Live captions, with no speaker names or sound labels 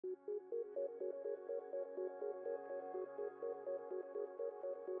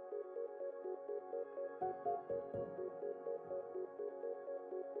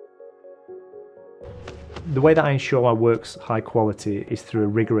The way that I ensure my work's high quality is through a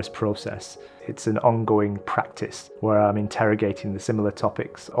rigorous process. It's an ongoing practice where I'm interrogating the similar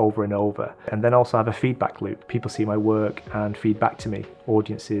topics over and over. And then also have a feedback loop. People see my work and feed back to me,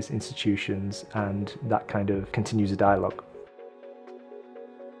 audiences, institutions, and that kind of continues a dialogue.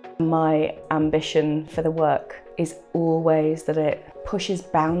 My ambition for the work is always that it pushes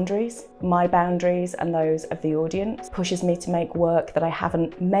boundaries, my boundaries and those of the audience, pushes me to make work that I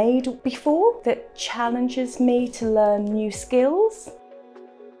haven't made before, that challenges me to learn new skills.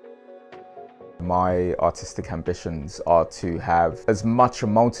 My artistic ambitions are to have as much a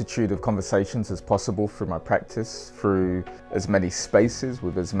multitude of conversations as possible through my practice, through as many spaces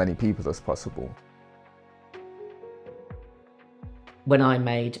with as many people as possible. When I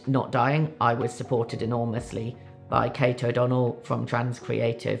made Not Dying, I was supported enormously by Kate O'Donnell from Trans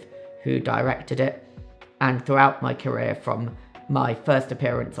Creative, who directed it. And throughout my career, from my first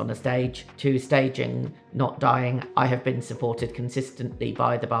appearance on a stage to staging Not Dying, I have been supported consistently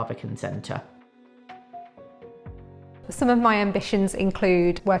by the Barbican Centre. Some of my ambitions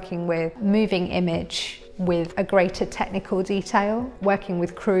include working with moving image with a greater technical detail, working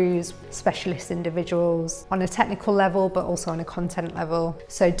with crews, specialist individuals on a technical level but also on a content level.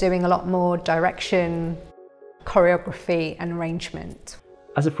 So doing a lot more direction, choreography and arrangement.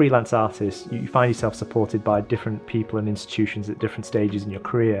 As a freelance artist, you find yourself supported by different people and institutions at different stages in your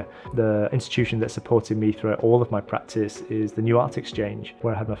career. The institution that supported me throughout all of my practice is the New Art Exchange,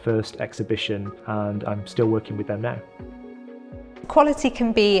 where I had my first exhibition, and I'm still working with them now. Quality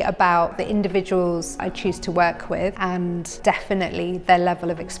can be about the individuals I choose to work with and definitely their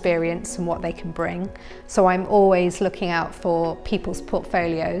level of experience and what they can bring. So I'm always looking out for people's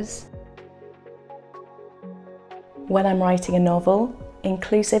portfolios. When I'm writing a novel,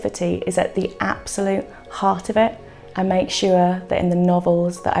 inclusivity is at the absolute heart of it. I make sure that in the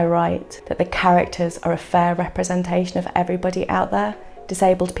novels that I write, that the characters are a fair representation of everybody out there.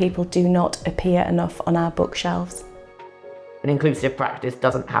 Disabled people do not appear enough on our bookshelves. An inclusive practice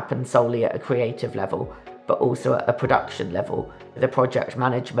doesn't happen solely at a creative level, but also at a production level. The project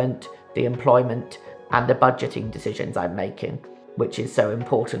management, the employment, and the budgeting decisions I'm making, which is so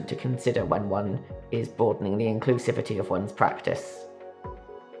important to consider when one is broadening the inclusivity of one's practice.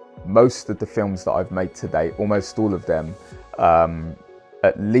 Most of the films that I've made to date, almost all of them,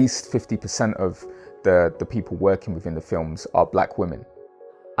 at least 50% of the people working within the films are black women.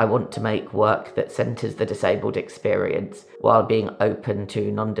 I want to make work that centres the disabled experience while being open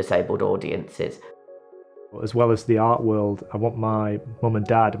to non-disabled audiences. As well as the art world, I want my mum and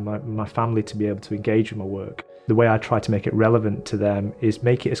dad and my family to be able to engage with my work. The way I try to make it relevant to them is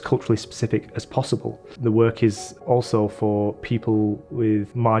make it as culturally specific as possible. The work is also for people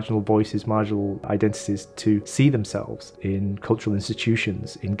with marginal voices, marginal identities to see themselves in cultural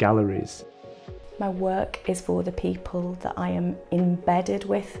institutions, in galleries. My work is for the people that I am embedded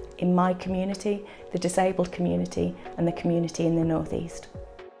with in my community, the disabled community and the community in the North East.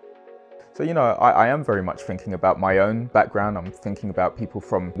 So, you know, I am very much thinking about my own background. I'm thinking about people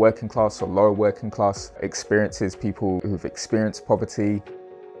from working class or lower working class experiences, people who've experienced poverty.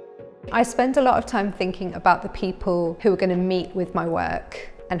 I spend a lot of time thinking about the people who are going to meet with my work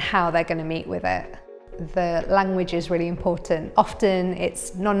and how they're going to meet with it. The language is really important. Often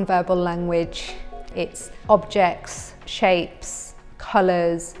it's non-verbal language, it's objects, shapes,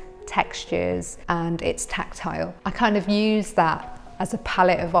 colours, textures, and it's tactile. I kind of use that as a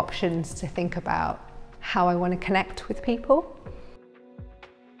palette of options to think about how I want to connect with people.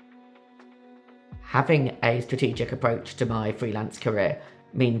 Having a strategic approach to my freelance career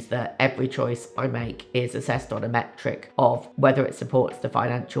means that every choice I make is assessed on a metric of whether it supports the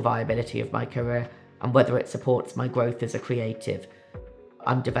financial viability of my career and whether it supports my growth as a creative.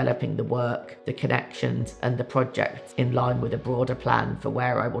 I'm developing the work, the connections and the projects in line with a broader plan for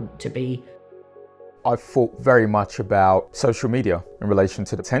where I want to be. I've thought very much about social media in relation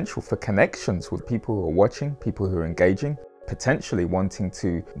to the potential for connections with people who are watching, people who are engaging, potentially wanting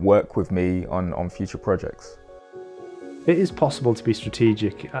to work with me on future projects. It is possible to be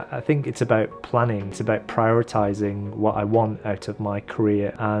strategic. I think it's about planning, it's about prioritising what I want out of my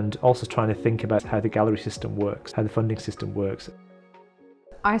career and also trying to think about how the gallery system works, how the funding system works.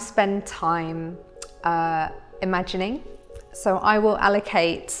 I spend time imagining. So I will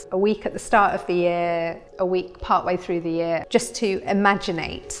allocate a week at the start of the year, a week partway through the year, just to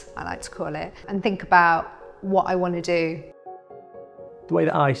imaginate, I like to call it, and think about what I want to do. The way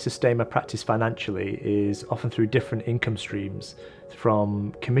that I sustain my practice financially is often through different income streams,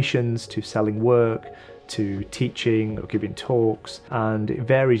 from commissions to selling work to teaching or giving talks, and it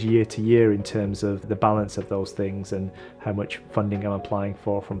varies year to year in terms of the balance of those things and how much funding I'm applying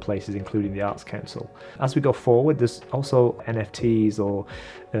for from places including the Arts Council. As we go forward, there's also NFTs or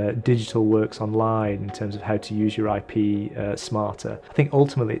digital works online in terms of how to use your IP smarter. I think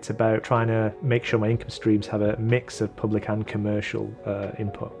ultimately it's about trying to make sure my income streams have a mix of public and commercial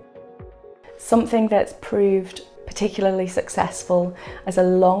input. Something that's proved particularly successful as a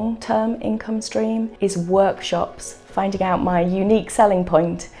long-term income stream is workshops, finding out my unique selling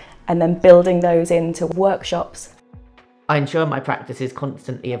point and then building those into workshops. I ensure my practice is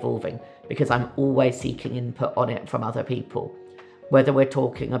constantly evolving because I'm always seeking input on it from other people, whether we're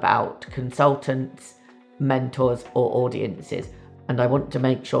talking about consultants, mentors or audiences, and I want to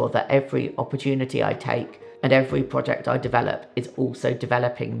make sure that every opportunity I take and every project I develop is also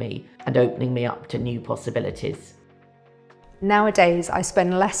developing me and opening me up to new possibilities. Nowadays, I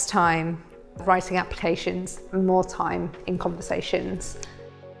spend less time writing applications and more time in conversations.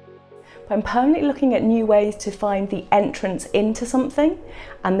 I'm permanently looking at new ways to find the entrance into something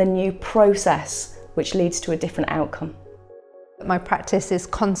and the new process which leads to a different outcome. My practice is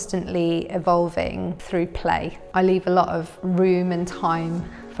constantly evolving through play. I leave a lot of room and time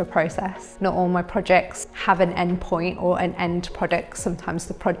for process. Not all my projects have an end point or an end product. Sometimes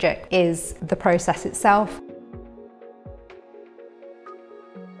the project is the process itself.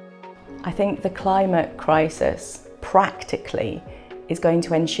 I think the climate crisis practically is going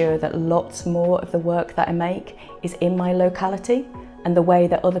to ensure that lots more of the work that I make is in my locality, and the way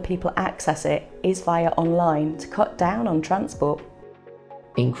that other people access it is via online to cut down on transport.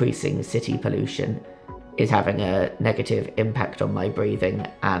 Increasing city pollution is having a negative impact on my breathing,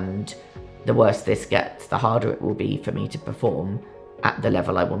 and the worse this gets, the harder it will be for me to perform at the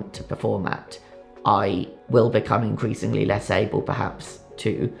level I want to perform at. I will become increasingly less able perhaps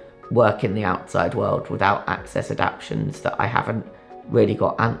to work in the outside world without access adaptions that I haven't really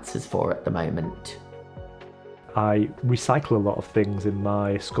got answers for at the moment. I recycle a lot of things in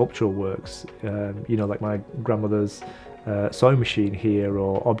my sculptural works, like my grandmother's sewing machine here,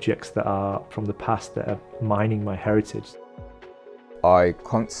 or objects that are from the past that are mining my heritage. I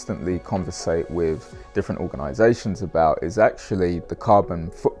constantly conversate with different organisations about is actually the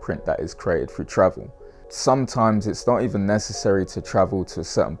carbon footprint that is created through travel. Sometimes it's not even necessary to travel to a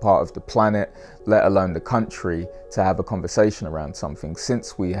certain part of the planet, let alone the country, to have a conversation around something,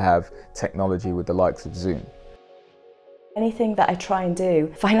 since we have technology with the likes of Zoom. Anything that I try and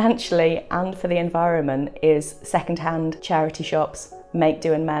do financially and for the environment is second-hand charity shops, make,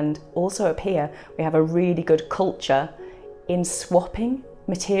 do and mend. Also up here we have a really good culture in swapping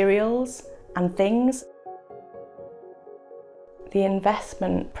materials and things. The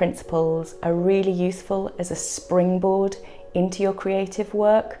investment principles are really useful as a springboard into your creative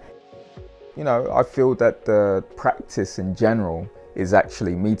work. I feel that the practice in general is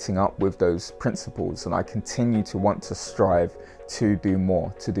actually meeting up with those principles, and I continue to want to strive to do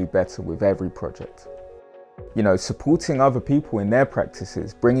more, to do better with every project. Supporting other people in their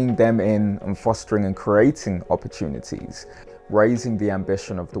practices, bringing them in and fostering and creating opportunities, raising the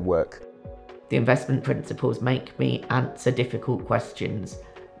ambition of the work. The investment principles make me answer difficult questions,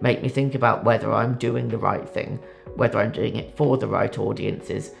 make me think about whether I'm doing the right thing, whether I'm doing it for the right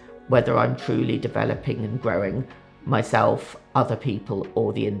audiences, whether I'm truly developing and growing myself, other people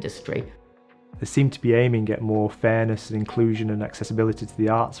or the industry. They seem to be aiming at more fairness and inclusion and accessibility to the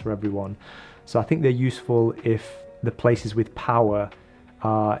arts for everyone. So I think they're useful if the places with power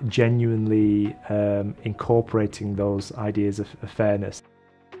are genuinely incorporating those ideas of fairness.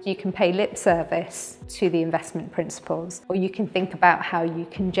 You can pay lip service to the investment principles, or you can think about how you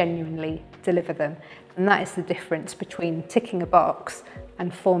can genuinely deliver them. And that is the difference between ticking a box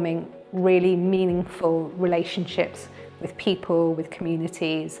and forming really meaningful relationships with people, with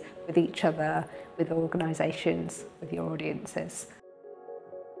communities, with each other, with organisations, with your audiences.